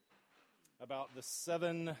about the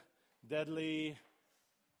 7 deadly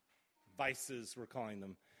vices, we're calling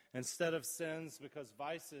them, instead of sins, because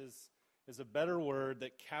vices is a better word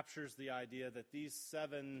that captures the idea that these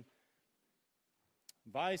 7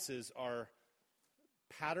 vices are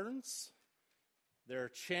patterns. They're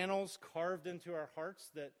channels carved into our hearts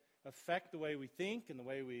that affect the way we think and the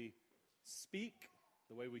way we speak,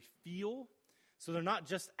 the way we feel. So they're not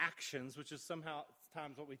just actions, which is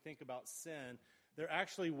sometimes what we think about sin. They're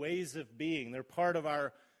actually ways of being. They're part of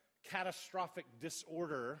our catastrophic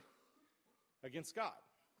disorder against God.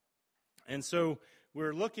 And so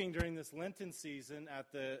we're looking during this Lenten season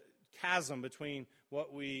at the chasm between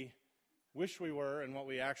what we wish we were and what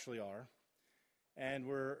we actually are. And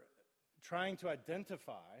we're trying to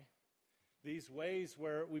identify these ways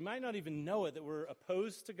where we might not even know it, that we're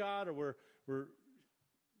opposed to God, or we're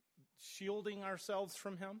shielding ourselves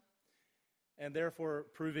from Him, and therefore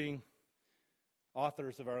proving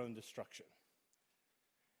authors of our own destruction.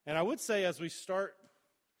 And I would say as we start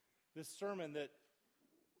this sermon that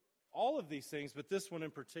all of these things, but this one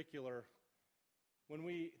in particular, when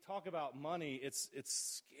we talk about money, it's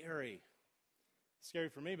scary. Scary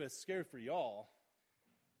for me, but it's scary for y'all,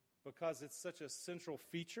 because it's such a central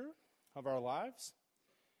feature of our lives.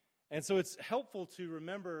 And so it's helpful to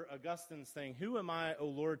remember Augustine's saying, "Who am I, O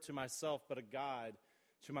Lord, to myself, but a guide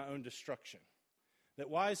to my own destruction?" That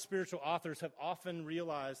wise spiritual authors have often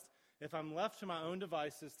realized, if I'm left to my own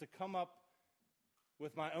devices to come up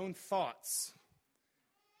with my own thoughts,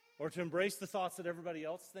 or to embrace the thoughts that everybody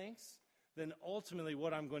else thinks, then ultimately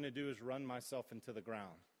what I'm going to do is run myself into the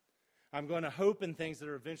ground. I'm going to hope in things that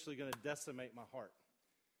are eventually going to decimate my heart.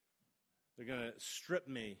 They're going to strip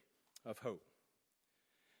me of hope.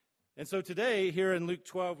 And so today, here in Luke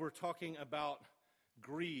 12, we're talking about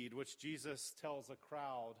greed, which Jesus tells a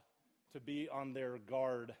crowd to be on their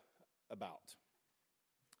guard about.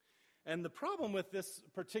 And the problem with this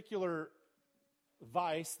particular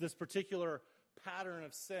vice, this particular pattern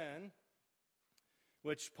of sin,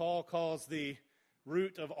 which Paul calls the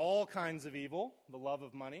root of all kinds of evil, the love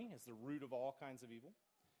of money is the root of all kinds of evil.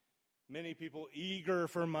 Many people eager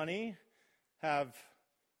for money have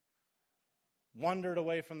wandered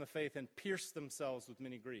away from the faith and pierced themselves with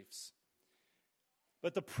many griefs.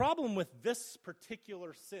 But the problem with this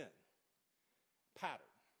particular sin pattern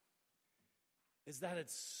is that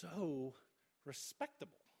it's so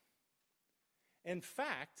respectable. In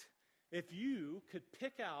fact, if you could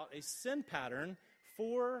pick out a sin pattern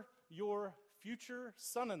for your future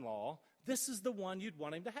son-in-law, this is the one you'd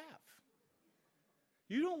want him to have.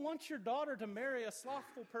 You don't want your daughter to marry a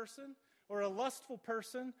slothful person or a lustful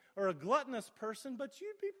person or a gluttonous person, but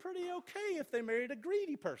you'd be pretty okay if they married a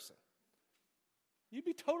greedy person. You'd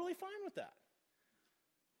be totally fine with that.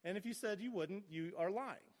 And if you said you wouldn't, you are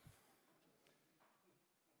lying.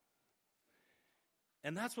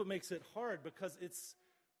 And that's what makes it hard, because it's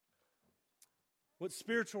what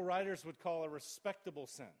spiritual writers would call a respectable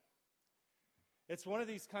sin. It's one of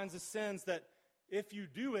these kinds of sins that if you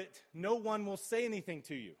do it, no one will say anything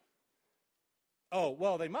to you. Oh,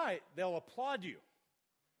 well, they might. They'll applaud you.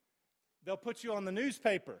 They'll put you on the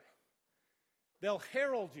newspaper. They'll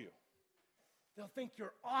herald you. They'll think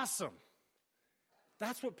you're awesome.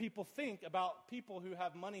 That's what people think about people who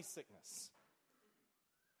have money sickness.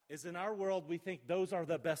 Is in our world, we think those are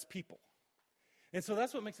the best people. And so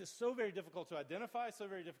that's what makes it so very difficult to identify, so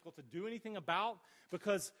very difficult to do anything about,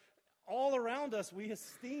 because all around us, we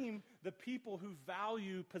esteem the people who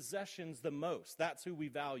value possessions the most. That's who we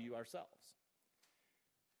value ourselves.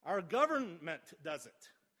 Our government does it.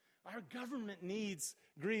 Our government needs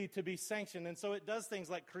greed to be sanctioned, and so it does things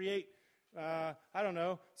like create,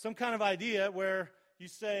 some kind of idea where you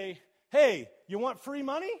say, hey, you want free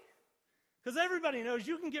money? Because everybody knows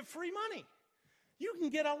you can get free money. You can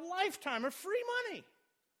get a lifetime of free money.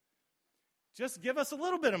 Just give us a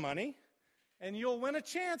little bit of money, and you'll win a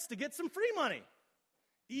chance to get some free money.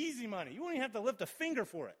 Easy money. You won't even have to lift a finger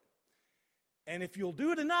for it. And if you'll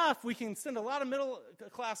do it enough, we can send a lot of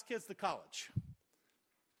middle-class kids to college.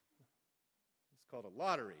 It's called a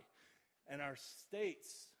lottery. And our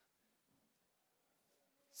states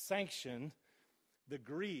sanction the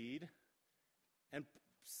greed and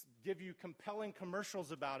give you compelling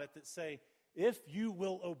commercials about it that say, if you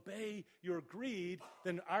will obey your greed,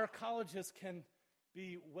 then our colleges can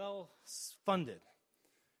be well funded.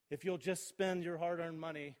 If you'll just spend your hard-earned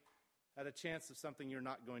money at a chance of something you're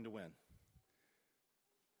not going to win.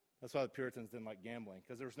 That's why the Puritans didn't like gambling,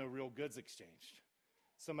 because there was no real goods exchanged.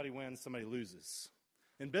 Somebody wins, somebody loses.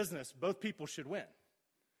 In business, both people should win.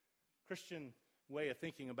 Christian way of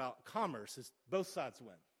thinking about commerce is both sides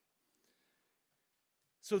win.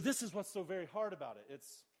 So this is what's so very hard about it.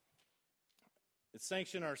 It's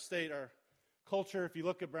sanctioned our state, our culture. If you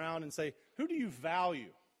look around and say, who do you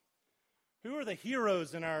value? Who are the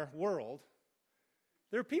heroes in our world?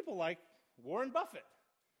 There are people like Warren Buffett.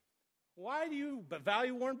 Why do you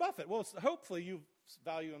value Warren Buffett? Well, hopefully you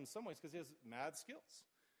value him in some ways because he has mad skills.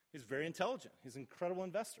 He's very intelligent. He's an incredible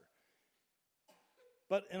investor.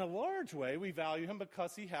 But in a large way, we value him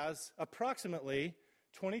because he has approximately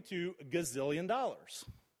 $22 gazillion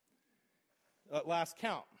at last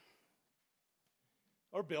count.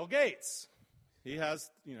 Or Bill Gates. He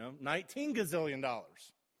has, $19 gazillion.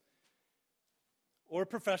 Or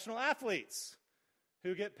professional athletes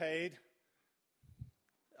who get paid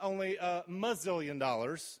only $1 mazillion,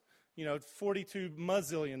 $42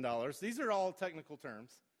 mazillion. These are all technical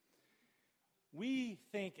terms. We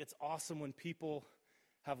think it's awesome when people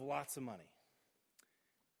have lots of money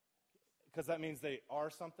because that means they are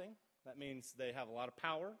something. That means they have a lot of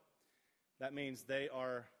power. That means they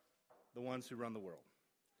are the ones who run the world.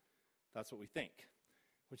 That's what we think,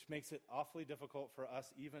 which makes it awfully difficult for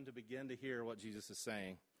us even to begin to hear what Jesus is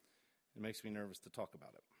saying. It makes me nervous to talk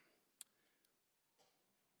about it.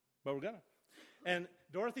 But we're going to. And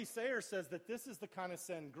Dorothy Sayers says that this is the kind of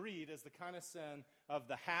sin, greed is the kind of sin of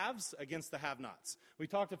the haves against the have-nots. We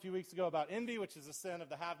talked a few weeks ago about envy, which is a sin of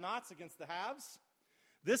the have-nots against the haves.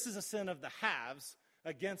 This is a sin of the haves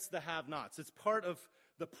against the have-nots. It's part of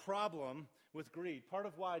the problem with greed. Part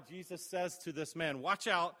of why Jesus says to this man, watch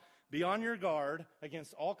out, be on your guard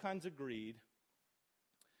against all kinds of greed.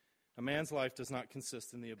 A man's life does not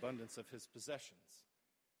consist in the abundance of his possessions.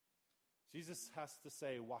 Jesus has to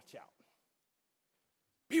say, watch out.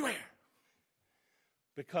 Beware.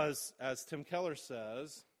 Because, as Tim Keller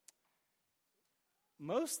says,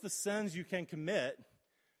 most of the sins you can commit,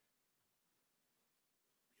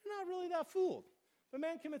 you're not really that fooled. If a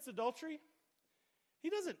man commits adultery, he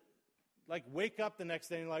doesn't wake up the next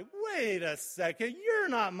day and wait a second, you're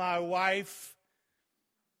not my wife.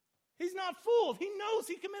 He's not fooled. He knows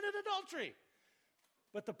he committed adultery.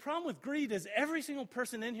 But the problem with greed is every single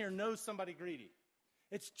person in here knows somebody greedy.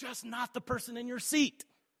 It's just not the person in your seat.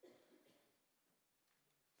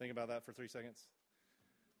 Think about that for 3 seconds.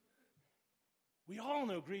 We all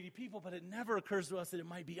know greedy people, but it never occurs to us that it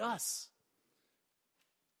might be us.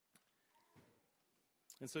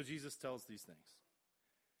 And so Jesus tells these things.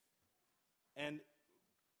 And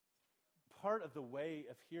part of the way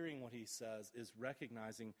of hearing what he says is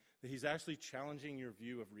recognizing that he's actually challenging your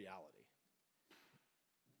view of reality.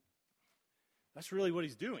 That's really what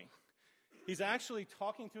he's doing. He's actually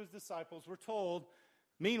talking to his disciples. We're told,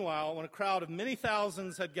 meanwhile, when a crowd of many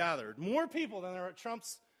thousands had gathered, more people than there were at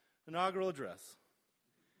Trump's inaugural address,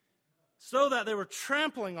 so that they were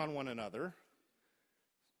trampling on one another,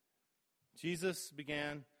 Jesus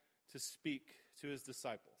began to speak to his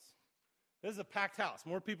disciples. This is a packed house,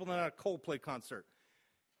 more people than at a Coldplay concert.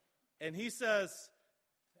 And he says,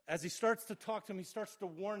 as he starts to talk to them, he starts to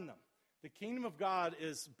warn them. The kingdom of God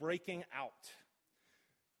is breaking out.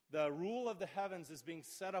 The rule of the heavens is being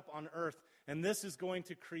set up on earth, and this is going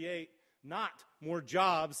to create not more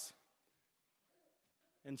jobs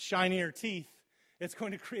and shinier teeth. It's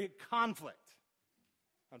going to create conflict,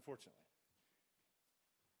 unfortunately.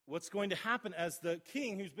 What's going to happen as the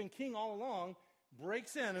king, who's been king all along,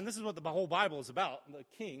 breaks in, and this is what the whole Bible is about, the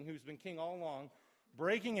king who's been king all along,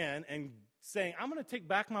 breaking in and saying, I'm going to take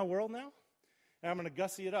back my world now, and I'm going to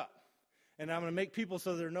gussy it up. And I'm going to make people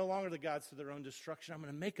so they're no longer the gods to their own destruction. I'm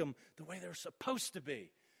going to make them the way they're supposed to be.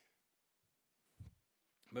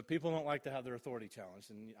 But people don't like to have their authority challenged,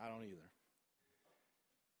 and I don't either.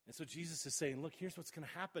 And so Jesus is saying, look, here's what's going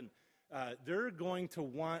to happen. They're going to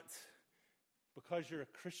want, because you're a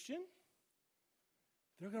Christian,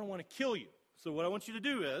 they're going to want to kill you. So what I want you to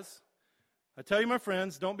do is, I tell you, my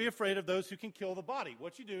friends, don't be afraid of those who can kill the body.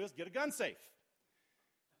 What you do is get a gun safe.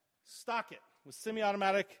 Stock it with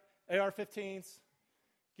semi-automatic AR-15s,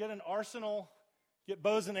 get an arsenal, get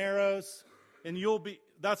bows and arrows, and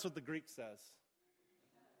that's what the Greek says.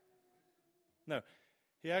 No,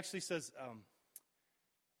 he actually says,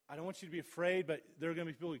 I don't want you to be afraid, but there are going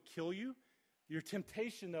to be people who kill you. Your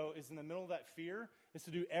temptation, though, is in the middle of that fear, is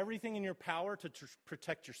to do everything in your power to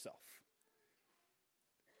protect yourself.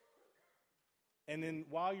 And then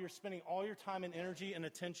while you're spending all your time and energy and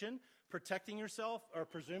attention protecting yourself or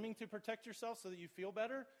presuming to protect yourself so that you feel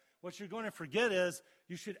better, what you're going to forget is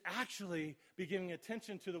you should actually be giving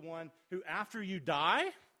attention to the one who, after you die,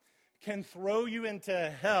 can throw you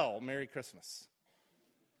into hell. Merry Christmas.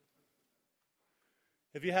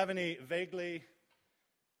 If you have any vaguely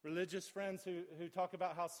religious friends who talk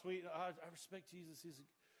about how sweet, I respect Jesus, he's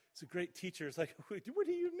a great teacher. It's like, what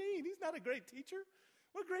do you mean? He's not a great teacher?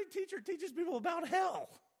 What great teacher teaches people about hell?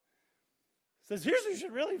 says, here's what you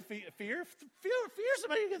should really fear. Fear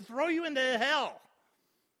somebody who can throw you into hell.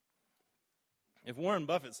 If Warren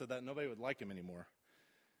Buffett said that, nobody would like him anymore.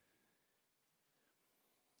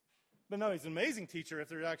 But no, he's an amazing teacher if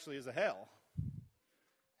there actually is a hell.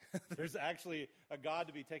 There's actually a God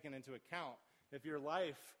to be taken into account. If your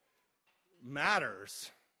life matters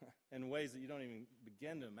in ways that you don't even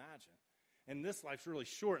begin to imagine. And this life's really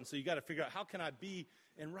short, and so you got to figure out, how can I be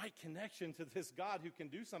in right connection to this God who can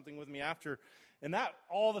do something with me after? And that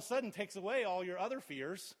all of a sudden takes away all your other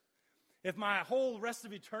fears. If my whole rest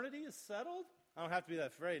of eternity is settled, I don't have to be that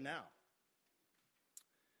afraid now.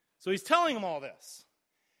 So he's telling them all this.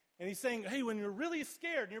 And he's saying, hey, when you're really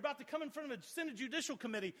scared and you're about to come in front of a Senate Judicial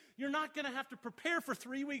Committee, you're not going to have to prepare for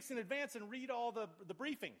 3 weeks in advance and read all the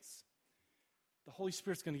briefings. The Holy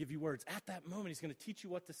Spirit's going to give you words. At that moment, he's going to teach you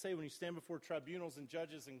what to say when you stand before tribunals and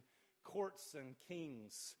judges and courts and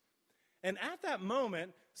kings. And at that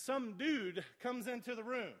moment, some dude comes into the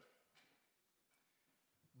room,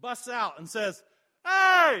 busts out and says,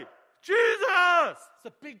 hey, Jesus! It's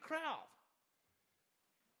a big crowd.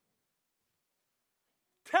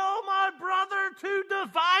 Tell my brother to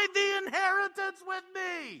divide the inheritance with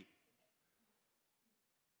me.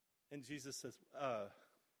 And Jesus says,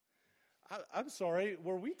 I'm sorry,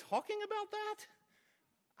 were we talking about that?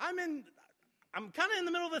 I'm kind of in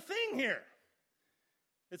the middle of a thing here.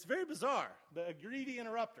 It's very bizarre, but a greedy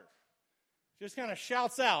interrupter just kind of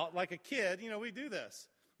shouts out like a kid. You know, we do this.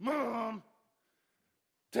 Mom,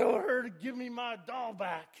 tell her to give me my doll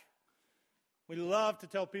back. We love to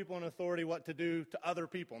tell people in authority what to do to other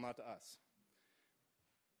people, not to us.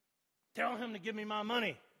 Tell him to give me my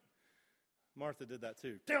money. Martha did that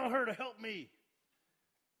too. Tell her to help me.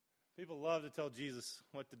 People love to tell Jesus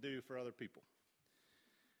what to do for other people.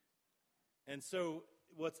 And so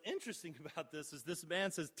what's interesting about this is this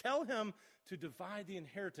man says, tell him to divide the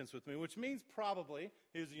inheritance with me, which means probably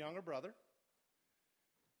he was a younger brother.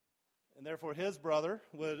 And therefore his brother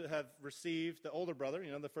would have received, the older brother,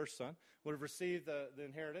 the first son, would have received the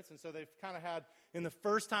inheritance. And so they've kind of had, in the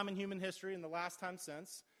first time in human history, in the last time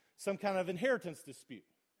since, some kind of inheritance dispute.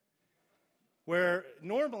 Where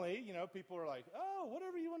normally, people are like, oh,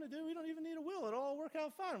 whatever you want to do, we don't even need a will. It'll all work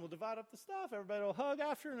out fine. We'll divide up the stuff. Everybody will hug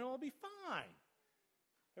after, and it'll all be fine.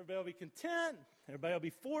 Everybody will be content. Everybody will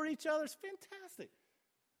be for each other. It's fantastic.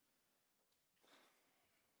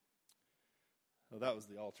 Oh, that was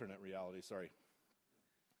the alternate reality, sorry.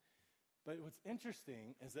 But what's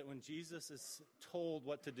interesting is that when Jesus is told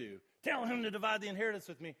what to do, tell him to divide the inheritance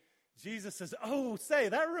with me, Jesus says,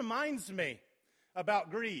 that reminds me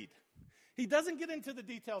about greed. He doesn't get into the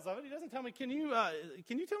details of it. He doesn't tell me, can you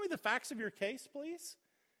tell me the facts of your case, please?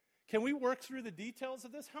 Can we work through the details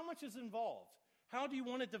of this? How much is involved? How do you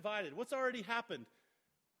want it divided? What's already happened?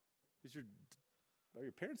 Are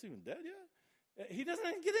your parents even dead yet? He doesn't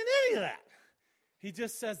get into any of that. He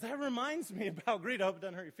just says, that reminds me about greed. I hope it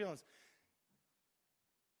doesn't hurt your feelings.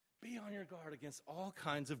 Be on your guard against all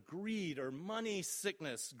kinds of greed or money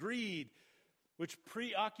sickness, greed, which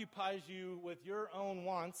preoccupies you with your own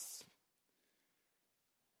wants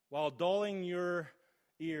while dulling your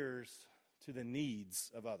ears to the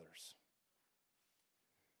needs of others.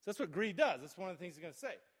 So that's what greed does. That's one of the things he's going to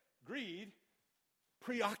say. Greed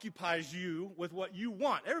preoccupies you with what you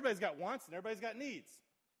want. Everybody's got wants and everybody's got needs.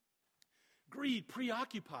 Greed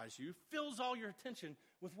preoccupies you, fills all your attention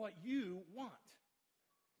with what you want.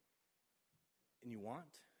 And you want,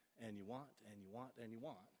 and you want, and you want, and you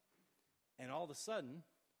want. And all of a sudden,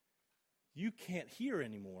 you can't hear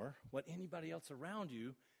anymore what anybody else around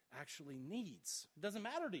you actually needs. It doesn't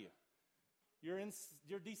matter to you. You're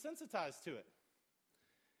desensitized to it.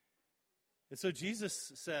 And so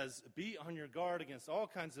Jesus says, be on your guard against all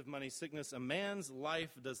kinds of money sickness. A man's life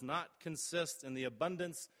does not consist in the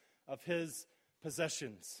abundance of his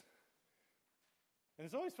possessions. And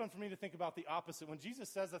it's always fun for me to think about the opposite. When Jesus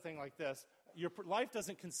says a thing like this, your life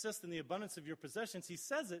doesn't consist in the abundance of your possessions. He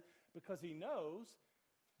says it because he knows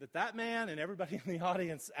that man and everybody in the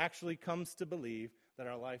audience actually comes to believe that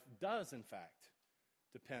our life does, in fact,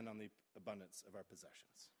 depend on the abundance of our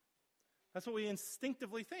possessions. That's what we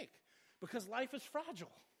instinctively think, because life is fragile.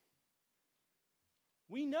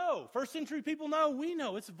 We know, first century people know, we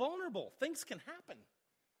know it's vulnerable. Things can happen.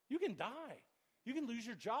 You can die. You can lose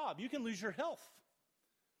your job. You can lose your health.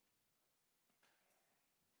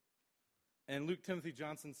 And Luke Timothy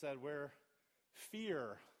Johnson said, where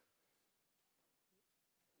fear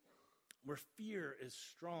is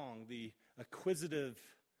strong, the acquisitive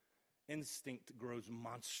instinct grows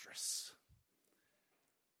monstrous.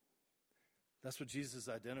 That's what Jesus is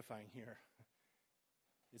identifying here.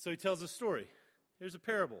 And so he tells a story. Here's a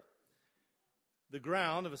parable. the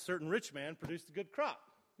ground of a certain rich man produced a good crop.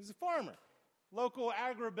 He's a farmer, local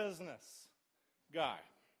agribusiness guy.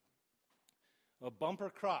 A bumper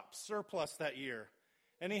crop, surplus that year.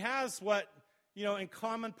 And he has what, in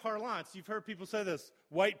common parlance, you've heard people say this,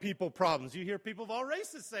 white people problems. You hear people of all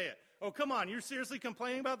races say it. Oh, come on, you're seriously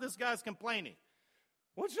complaining about this? Guy's complaining.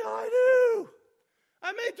 What shall I do?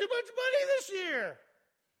 I made too much money this year.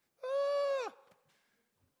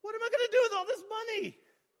 What am I going to do with all this money?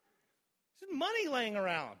 There's money laying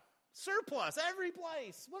around. Surplus every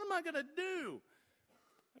place. What am I going to do?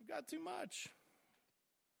 I've got too much.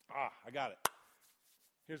 I got it.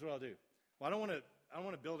 Here's what I'll do. Well, I don't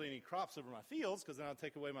want to build any crops over my fields because then I'll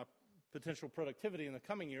take away my potential productivity in the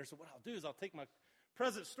coming year. So what I'll do is I'll take my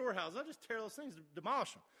present storehouse. I'll just tear those things,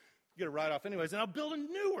 demolish them, get a write-off anyways, and I'll build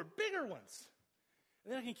newer, bigger ones.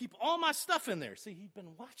 And then I can keep all my stuff in there. See, he'd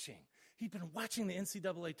been watching. He'd been watching the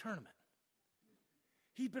NCAA tournament.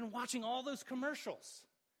 He'd been watching all those commercials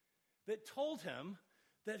that told him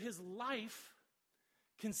that his life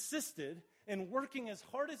consisted in working as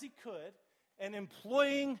hard as he could and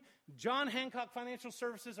employing John Hancock Financial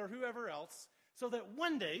Services or whoever else so that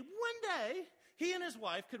one day, he and his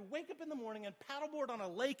wife could wake up in the morning and paddleboard on a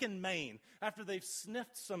lake in Maine after they've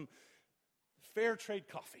sniffed some fair trade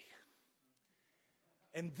coffee.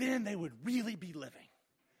 And then they would really be living.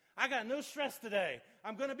 I got no stress today.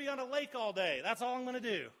 I'm going to be on a lake all day. That's all I'm going to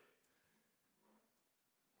do.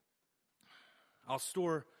 I'll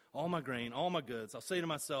store all my grain, all my goods. I'll say to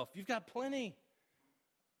myself, you've got plenty.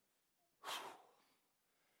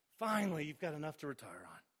 Finally, you've got enough to retire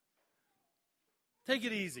on. Take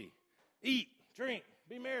it easy. Eat, drink,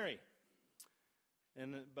 be merry.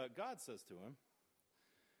 But God says to him,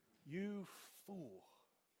 you fool.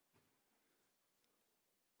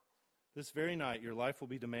 This very night your life will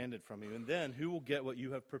be demanded from you, and then who will get what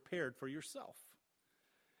you have prepared for yourself?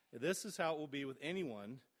 This is how it will be with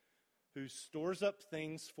anyone who stores up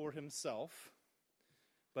things for himself,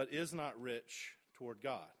 but is not rich toward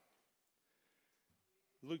God.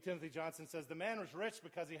 Luke Timothy Johnson says, the man was rich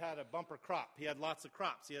because he had a bumper crop. He had lots of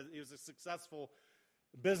crops. He was a successful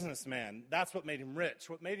businessman. That's what made him rich.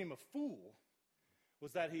 What made him a fool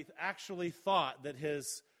was that he actually thought that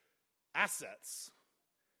his assets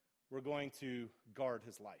were going to guard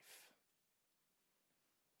his life.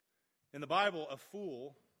 In the Bible, a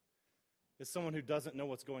fool is someone who doesn't know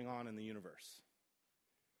what's going on in the universe.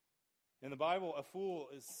 In the Bible, a fool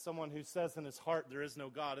is someone who says in his heart there is no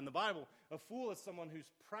God. In the Bible, a fool is someone whose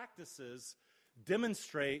practices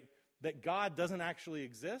demonstrate that God doesn't actually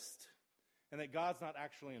exist and that God's not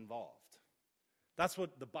actually involved. That's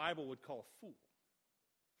what the Bible would call a fool.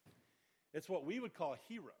 It's what we would call a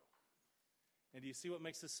hero. And do you see what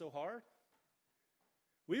makes this so hard?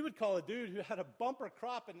 We would call a dude who had a bumper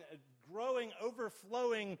crop and growing,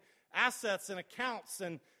 overflowing assets and accounts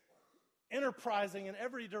and enterprising in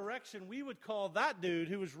every direction. We would call that dude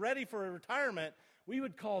who was ready for a retirement, we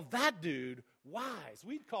would call that dude wise.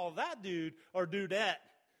 We'd call that dude or dudette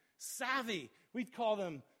savvy. We'd call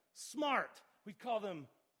them smart. We'd call them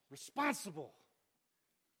responsible.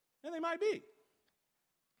 And they might be.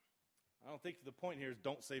 I don't think the point here is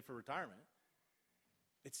don't save for retirement.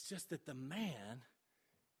 It's just that the man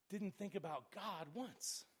didn't think about God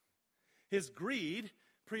once. His greed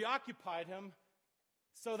preoccupied him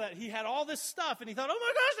so that he had all this stuff, and he thought, oh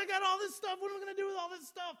my gosh, I got all this stuff. What am I going to do with all this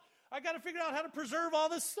stuff? I got to figure out how to preserve all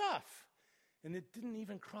this stuff. And it didn't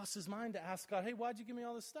even cross his mind to ask God, hey, why'd you give me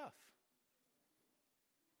all this stuff?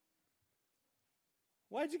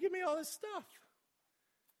 Why'd you give me all this stuff?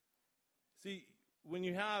 See, when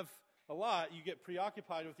you have a lot, you get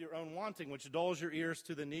preoccupied with your own wanting, which dulls your ears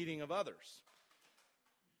to the needing of others.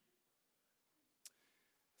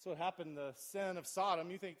 That's what happened, the sin of Sodom.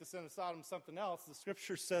 You think the sin of Sodom is something else. The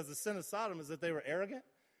scripture says the sin of Sodom is that they were arrogant,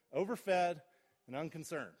 overfed, and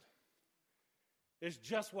unconcerned. It's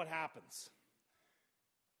just what happens.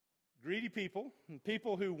 Greedy people, and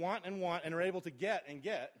people who want and are able to get and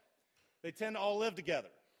get, they tend to all live together.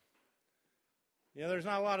 There's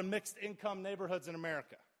not a lot of mixed income neighborhoods in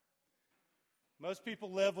America. Most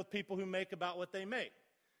people live with people who make about what they make.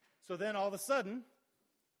 So then all of a sudden,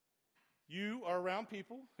 you are around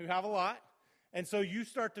people who have a lot, and so you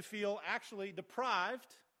start to feel actually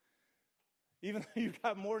deprived. Even though you've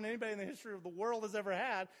got more than anybody in the history of the world has ever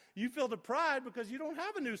had, you feel deprived because you don't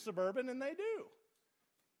have a new Suburban, and they do.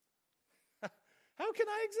 How can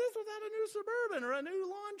I exist without a new Suburban or a new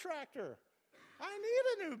lawn tractor? I need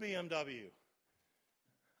a new BMW.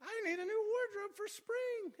 I need a new wardrobe for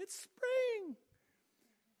spring. It's spring.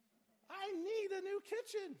 I need a new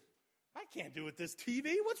kitchen. I can't do it with this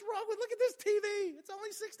TV. What's wrong with, look at this TV. It's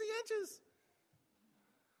only 60 inches.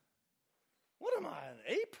 What am I, an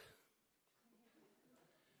ape?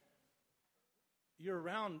 You're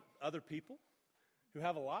around other people who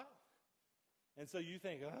have a lot, and so you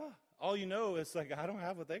think, all you know is like, I don't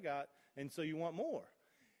have what they got, and so you want more.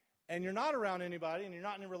 And you're not around anybody, and you're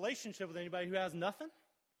not in a relationship with anybody who has nothing,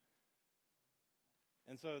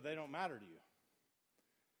 and so they don't matter to you.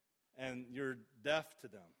 And you're deaf to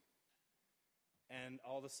them. And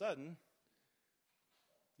all of a sudden,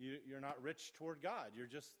 you're not rich toward God. You're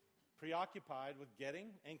just preoccupied with getting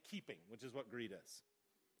and keeping, which is what greed is.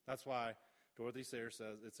 That's why Dorothy Sayers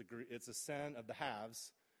says it's a sin of the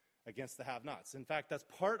haves against the have-nots. In fact, that's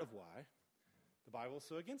part of why the Bible is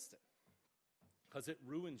so against it, because it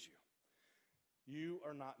ruins you. You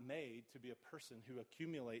are not made to be a person who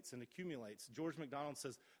accumulates and accumulates. George MacDonald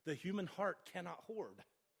says, the human heart cannot hoard.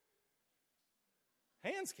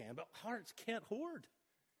 Hands can, but hearts can't hoard.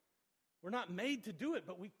 We're not made to do it,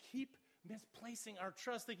 but we keep misplacing our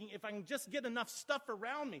trust, thinking if I can just get enough stuff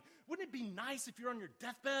around me. Wouldn't it be nice if you're on your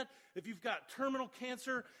deathbed, if you've got terminal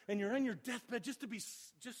cancer and you're in your deathbed, just to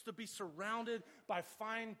be surrounded by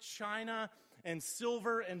fine china and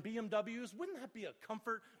silver and BMWs? Wouldn't that be a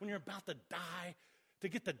comfort when you're about to die, to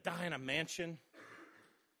get to die in a mansion?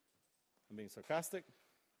 I'm being sarcastic.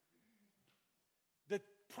 The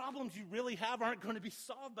problems you really have aren't going to be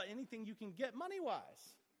solved by anything you can get money-wise.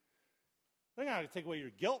 They're not going to take away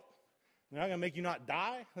your guilt. They're not going to make you not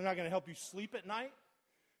die. They're not going to help you sleep at night.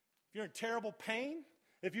 If you're in terrible pain,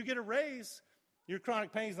 if you get a raise, your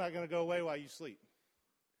chronic pain is not going to go away while you sleep.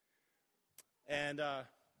 And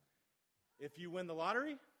if you win the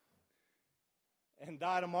lottery and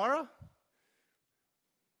die tomorrow,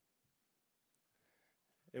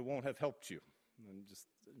 it won't have helped you.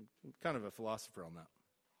 I'm kind of a philosopher on that.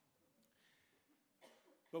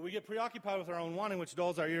 But we get preoccupied with our own wanting, which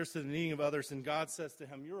dulls our ears to the needing of others. And God says to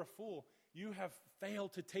him, you're a fool. You have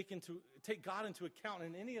failed to take God into account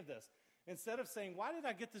in any of this. Instead of saying, why did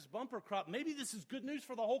I get this bumper crop? Maybe this is good news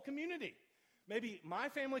for the whole community. Maybe my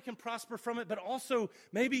family can prosper from it, but also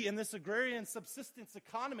maybe in this agrarian subsistence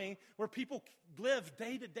economy where people live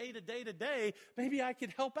day to day to day to day, maybe I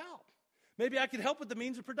could help out. Maybe I could help with the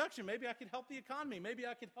means of production. Maybe I could help the economy. Maybe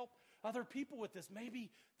I could help other people with this.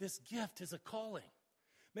 Maybe this gift is a calling.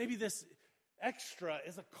 Maybe this extra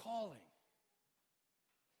is a calling.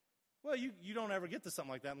 Well, you don't ever get to something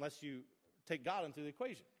like that unless you take God into the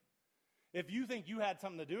equation. If you think you had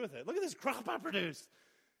something to do with it, look at this crop I produced,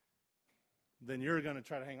 then you're going to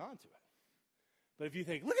try to hang on to it. But if you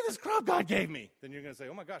think, look at this crop God gave me, then you're going to say,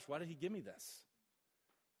 oh my gosh, why did he give me this?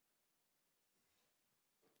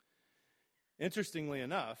 Interestingly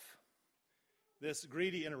enough, this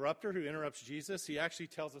greedy interrupter who interrupts Jesus, he actually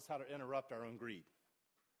tells us how to interrupt our own greed.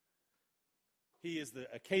 He is the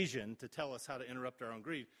occasion to tell us how to interrupt our own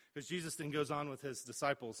greed. Because Jesus then goes on with his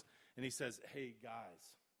disciples and he says, hey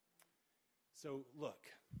guys, so look,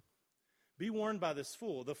 be warned by this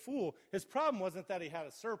fool. The fool, his problem wasn't that he had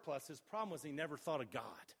a surplus. His problem was he never thought of God.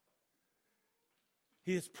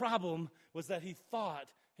 His problem was that he thought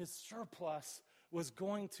his surplus was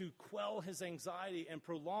going to quell his anxiety and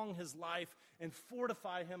prolong his life and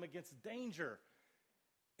fortify him against danger.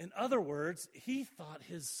 In other words, he thought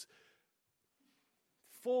his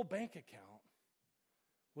full bank account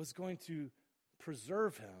was going to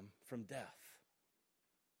preserve him from death.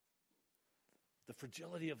 The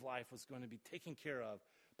fragility of life was going to be taken care of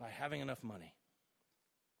by having enough money.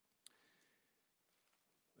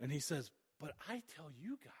 And he says, but I tell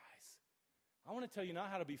you guys, I want to tell you not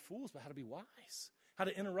how to be fools, but how to be wise, how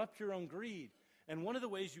to interrupt your own greed. And one of the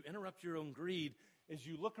ways you interrupt your own greed is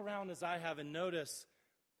you look around as I have and notice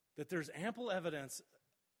that there's ample evidence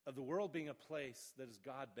of the world being a place that is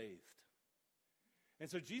God-bathed. And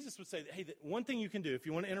so Jesus would say, hey, one thing you can do if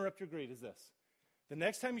you want to interrupt your greed is this. The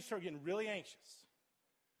next time you start getting really anxious,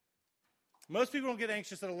 most people don't get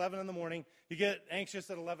anxious at 11 in the morning. You get anxious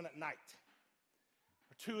at 11 at night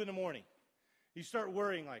or 2 in the morning. You start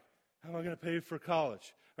worrying like, how am I going to pay for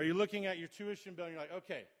college? Are you looking at your tuition bill and you're like,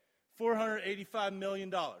 okay, $485 million.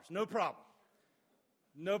 No problem.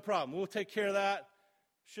 No problem. We'll take care of that.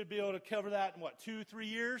 Should be able to cover that in, 2-3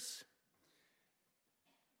 years?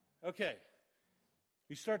 Okay.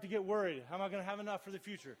 You start to get worried. How am I going to have enough for the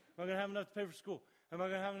future? Am I going to have enough to pay for school? Am I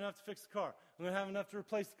going to have enough to fix the car? Am I going to have enough to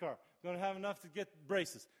replace the car? Am I going to have enough to get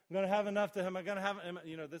braces? Am I going to have enough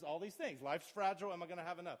to, all these things. Life's fragile. Am I going to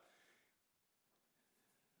have enough?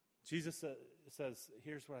 Jesus says,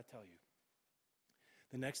 here's what I tell you.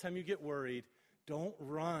 The next time you get worried, don't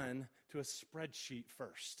run to a spreadsheet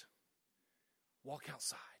first. Walk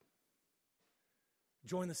outside.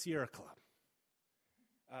 Join the Sierra Club.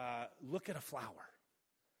 Look at a flower.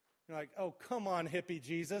 You're like, oh, come on, hippie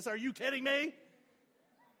Jesus. Are you kidding me?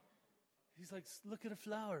 He's like, look at a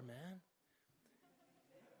flower, man.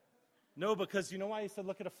 No, because you know why he said,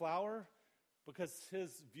 look at a flower? Because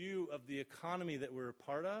his view of the economy that we're a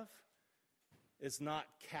part of is not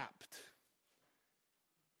capped.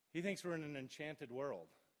 He thinks we're in an enchanted world.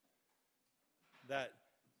 That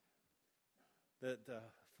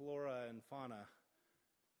flora and fauna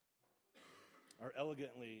are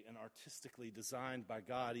elegantly and artistically designed by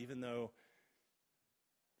God, even though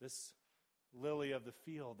this lily of the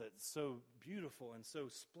field that's so beautiful and so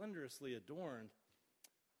splendorously adorned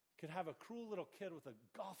could have a cruel little kid with a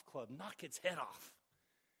golf club knock its head off.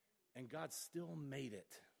 And God still made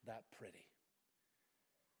it that pretty.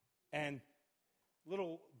 And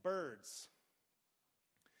little birds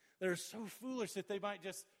that are so foolish that they might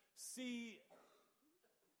just see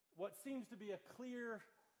what seems to be a clear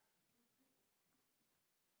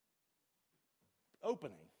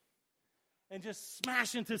opening and just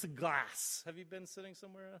smash into some glass. Have you been sitting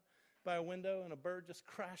somewhere by a window and a bird just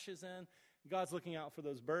crashes in? God's looking out for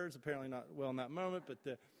those birds, apparently not well in that moment, but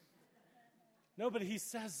he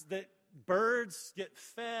says that birds get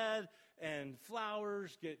fed and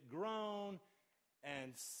flowers get grown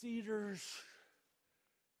and cedars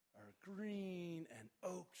are green and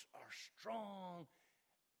oaks are strong,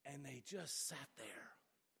 and they just sat there.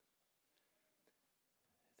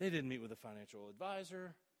 They didn't meet with a financial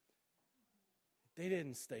advisor. They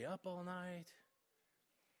didn't stay up all night.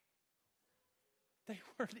 They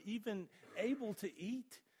weren't even able to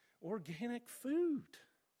eat organic food.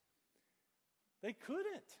 They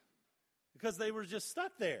couldn't because they were just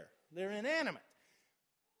stuck there. They're inanimate.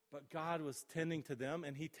 But God was tending to them,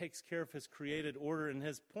 and he takes care of his created order. And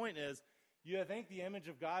his point is, you think the image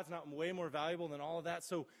of God's not way more valuable than all of that?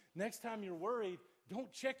 So next time you're worried,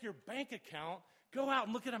 don't check your bank account. Go out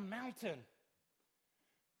and look at a mountain.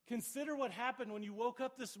 Consider what happened when you woke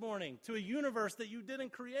up this morning to a universe that you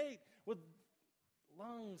didn't create, with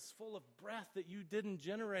lungs full of breath that you didn't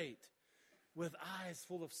generate, with eyes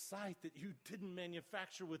full of sight that you didn't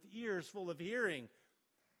manufacture, with ears full of hearing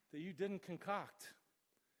that you didn't concoct.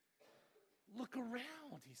 Look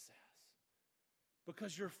around, he says,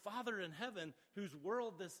 because your Father in heaven, whose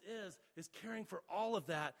world this is caring for all of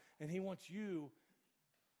that, and he wants you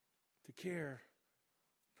to care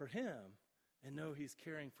for him and know he's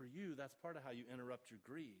caring for you. That's part of how you interrupt your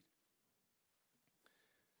greed.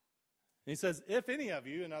 And he says, if any of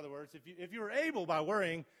you, in other words, if you are able by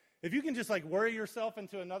worrying, if you can just like worry yourself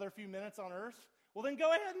into another few minutes on earth, well then go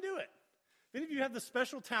ahead and do it. If any of you have the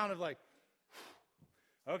special talent of like,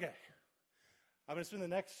 okay, I'm going to spend the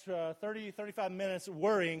next 30, 35 minutes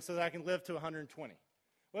worrying so that I can live to 120.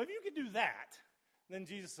 Well, if you could do that, then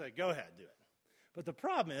Jesus said, go ahead, do it. But the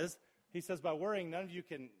problem is, he says, by worrying, none of you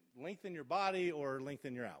can lengthen your body or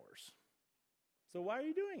lengthen your hours. So why are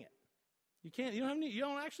you doing it? You can't. You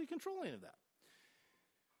don't actually control any of that.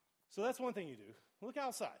 So that's one thing you do. Look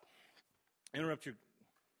outside. Interrupt your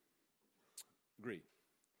greed.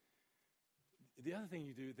 The other thing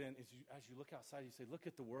you do then is as you look outside, you say, look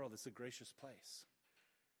at the world. It's a gracious place.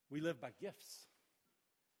 We live by gifts.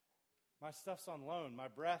 My stuff's on loan, my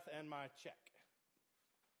breath and my check.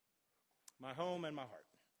 My home and my heart.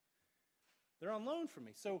 They're on loan for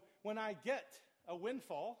me. So when I get a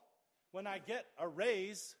windfall, when I get a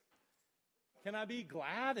raise, can I be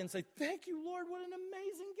glad and say, thank you, Lord, what an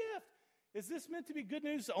amazing gift. Is this meant to be good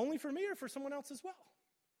news only for me or for someone else as well?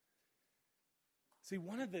 See,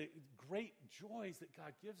 one of the great joys that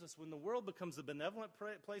God gives us when the world becomes a benevolent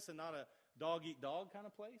place and not a dog-eat-dog kind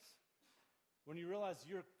of place, when you realize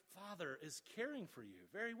your Father is caring for you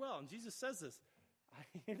very well. And Jesus says this.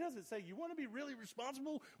 He doesn't say, you want to be really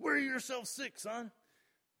responsible? Worry yourself sick, son.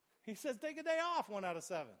 He says, take a day off 1 out of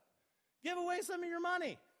 7. Give away some of your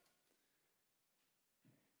money.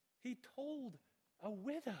 He told a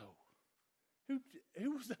widow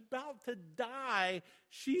who was about to die,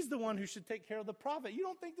 she's the one who should take care of the prophet. You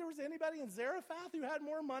don't think there was anybody in Zarephath who had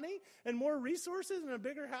more money and more resources and a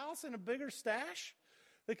bigger house and a bigger stash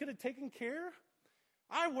that could have taken care?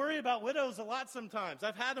 I worry about widows a lot sometimes.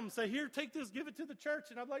 I've had them say, here, take this, give it to the church.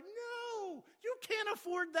 And I'm like, no, you can't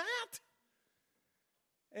afford that.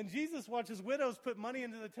 And Jesus watches widows put money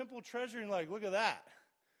into the temple treasury and like, look at that.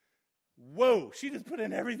 Whoa, she just put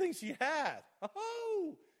in everything she had.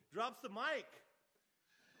 Oh, drops the mic.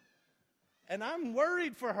 And I'm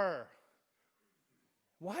worried for her.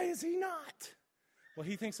 Why is he not? Well,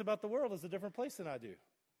 he thinks about the world as a different place than I do.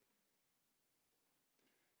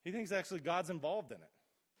 He thinks actually God's involved in it.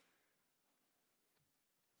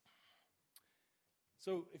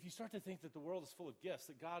 So if you start to think that the world is full of gifts,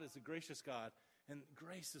 that God is a gracious God, and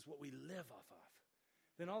grace is what we live off of,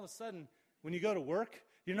 then all of a sudden, when you go to work,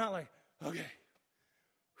 you're not like, okay,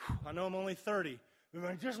 I know I'm only 30. If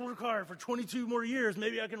I just work hard for 22 more years,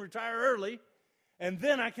 maybe I can retire early, and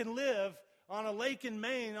then I can live on a lake in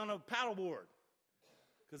Maine on a paddleboard,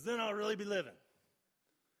 because then I'll really be living.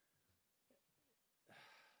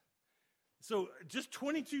 So just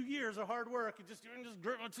 22 years of hard work, and just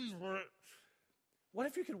grit my teeth for it. What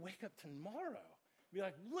if you could wake up tomorrow and be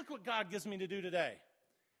like, look what God gives me to do today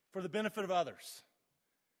for the benefit of others.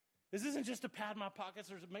 This isn't just to pad my pockets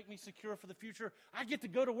or to make me secure for the future. I get to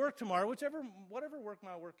go to work tomorrow, whatever work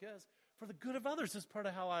my work is, for the good of others. Is part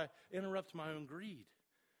of how I interrupt my own greed.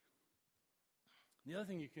 The other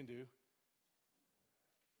thing you can do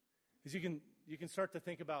is you can start to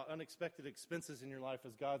think about unexpected expenses in your life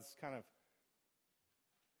as God's kind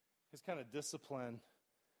of discipline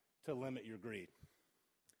to limit your greed.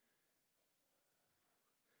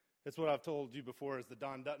 It's what I've told you before is the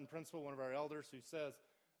Don Dutton principle, one of our elders, who says,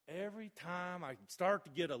 every time I start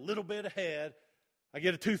to get a little bit ahead, I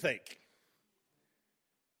get a toothache.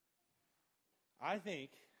 I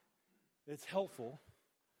think it's helpful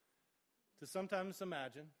to sometimes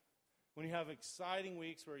imagine when you have exciting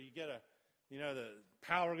weeks where you get the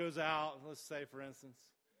power goes out, let's say, for instance,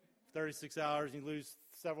 36 hours, and you lose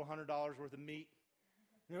several $100s worth of meat.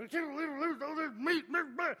 You know, I can't believe I lose all this meat.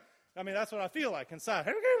 I mean, that's what I feel like inside. I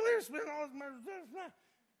can't believe I spend all this.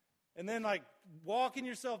 And then, like, walking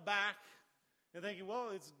yourself back and thinking,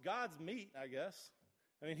 well, it's God's meat, I guess.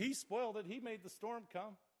 I mean, He spoiled it. He made the storm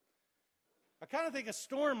come. I kind of think a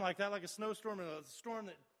storm like that, like a snowstorm and a storm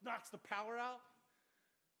that knocks the power out,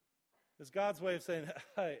 is God's way of saying,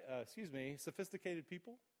 hey, excuse me, sophisticated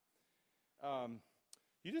people,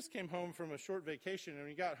 you just came home from a short vacation, and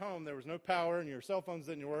when you got home, there was no power, and your cell phones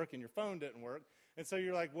didn't work, and your phone didn't work. And so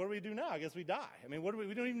you're like, what do we do now? I guess we die. I mean,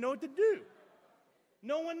 we don't even know what to do.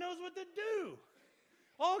 No one knows what to do.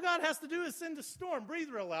 All God has to do is send a storm, breathe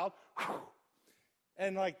real loud,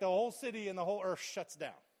 and like the whole city and the whole earth shuts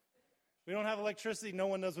down. We don't have electricity. No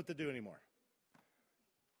one knows what to do anymore.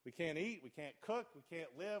 We can't eat. We can't cook. We can't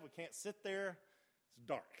live. We can't sit there. It's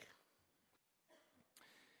dark.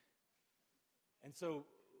 And so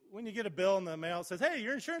when you get a bill in the mail that says, hey,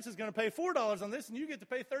 your insurance is going to pay $4 on this, and you get to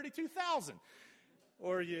pay $32,000.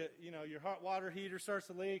 Or your hot water heater starts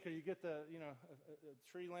to leak, or you get a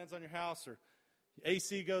tree lands on your house, or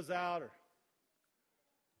AC goes out, or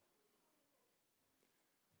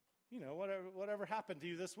whatever happened to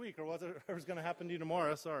you this week, or whatever's going to happen to you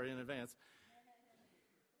tomorrow. Sorry in advance.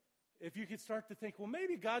 If you could start to think, well,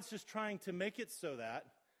 maybe God's just trying to make it so that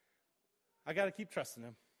I got to keep trusting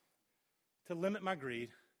Him to limit my greed,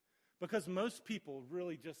 because most people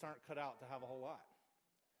really just aren't cut out to have a whole lot.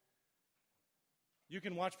 You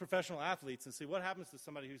can watch professional athletes and see what happens to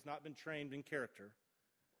somebody who's not been trained in character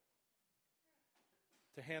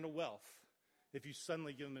to handle wealth if you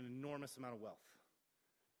suddenly give them an enormous amount of wealth.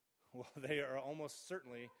 Well, they are almost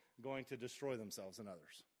certainly going to destroy themselves and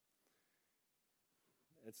others.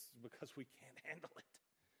 It's because we can't handle it.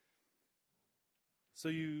 So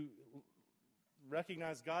you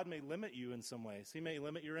recognize God may limit you in some ways. He may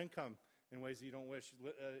limit your income in ways you don't wish,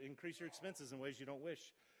 increase your expenses in ways you don't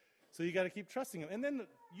wish. So you got to keep trusting Him. And then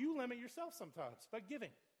you limit yourself sometimes by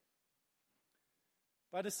giving.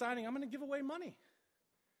 By deciding, I'm going to give away money.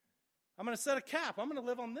 I'm going to set a cap. I'm going to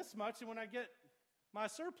live on this much, and when I get my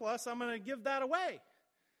surplus, I'm going to give that away.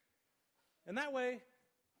 And that way,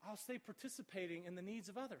 I'll stay participating in the needs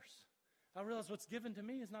of others. I realize what's given to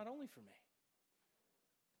me is not only for me.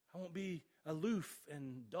 I won't be aloof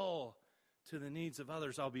and dull to the needs of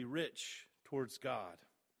others. I'll be rich towards God.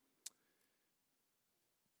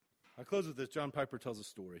 I close with this. John Piper tells a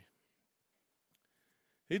story.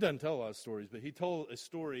 He doesn't tell a lot of stories, but he told a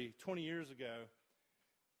story 20 years ago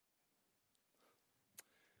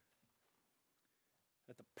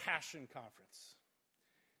at the Passion Conference.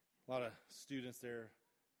 A lot of students there.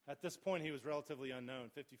 At this point, he was relatively unknown,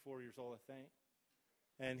 54 years old, I think.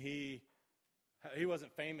 And he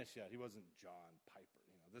wasn't famous yet. He wasn't John Piper.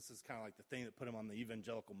 This is kind of like the thing that put him on the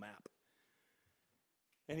evangelical map.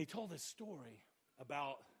 And he told this story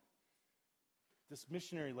about this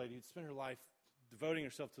missionary lady who'd spent her life devoting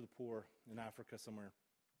herself to the poor in Africa somewhere.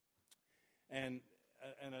 And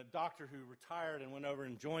a doctor who retired and went over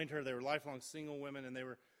and joined her. They were lifelong single women, and they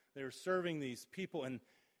were serving these people.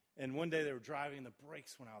 And one day they were driving, and the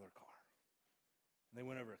brakes went out of their car. And they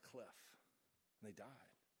went over a cliff, and they died.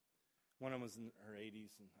 One of them was in her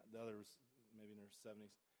 80s, and the other was maybe in her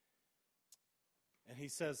 70s. And he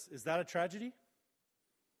says, is that a tragedy?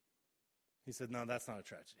 He said, no, that's not a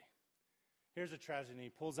tragedy. Here's a tragedy. He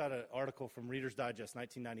pulls out an article from Reader's Digest,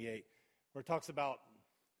 1998, where it talks about,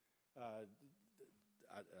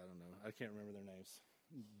 I don't know. I can't remember their names.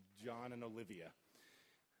 John and Olivia.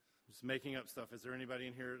 Just making up stuff. Is there anybody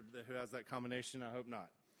in here who has that combination? I hope not.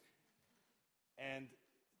 And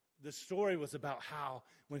the story was about how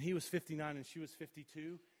when he was 59 and she was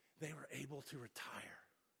 52, they were able to retire.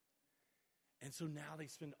 And so now they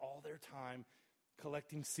spend all their time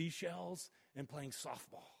collecting seashells and playing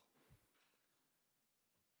softball.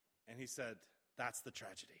 And he said, that's the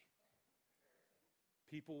tragedy.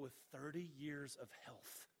 People with 30 years of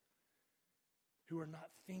health who are not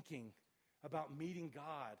thinking about meeting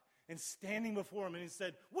God and standing before him. And he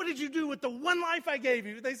said, what did you do with the one life I gave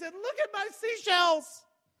you? They said, look at my seashells.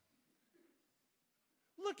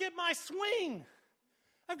 Look at my swing.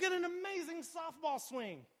 I've got an amazing softball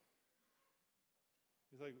swing.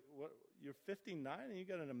 He's like, what? You're 59 and you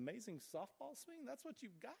got an amazing softball swing? That's what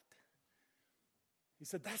you've got? He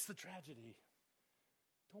said, that's the tragedy.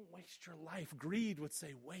 Don't waste your life. Greed would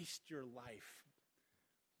say, waste your life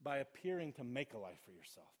by appearing to make a life for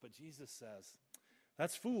yourself. But Jesus says,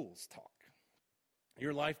 that's fool's talk.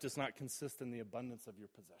 Your life does not consist in the abundance of your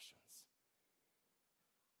possessions.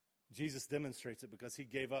 Jesus demonstrates it because he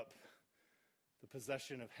gave up the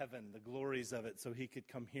possession of heaven, the glories of it, so he could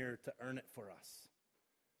come here to earn it for us.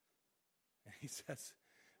 And he says,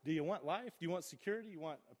 do you want life? Do you want security? You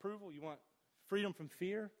want approval? You want freedom from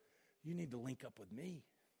fear? You need to link up with me.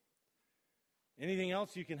 Anything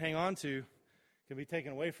else you can hang on to can be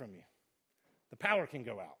taken away from you. The power can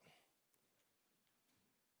go out.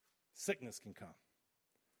 Sickness can come.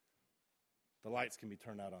 The lights can be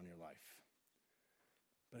turned out on your life.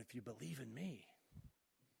 But if you believe in me,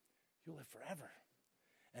 you'll live forever.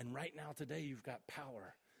 And right now, today, you've got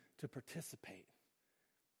power to participate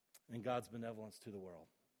in God's benevolence to the world.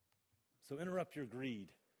 So interrupt your greed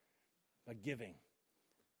by giving,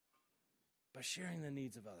 by sharing the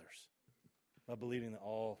needs of others, by believing that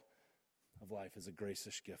all of life is a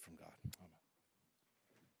gracious gift from God. Amen.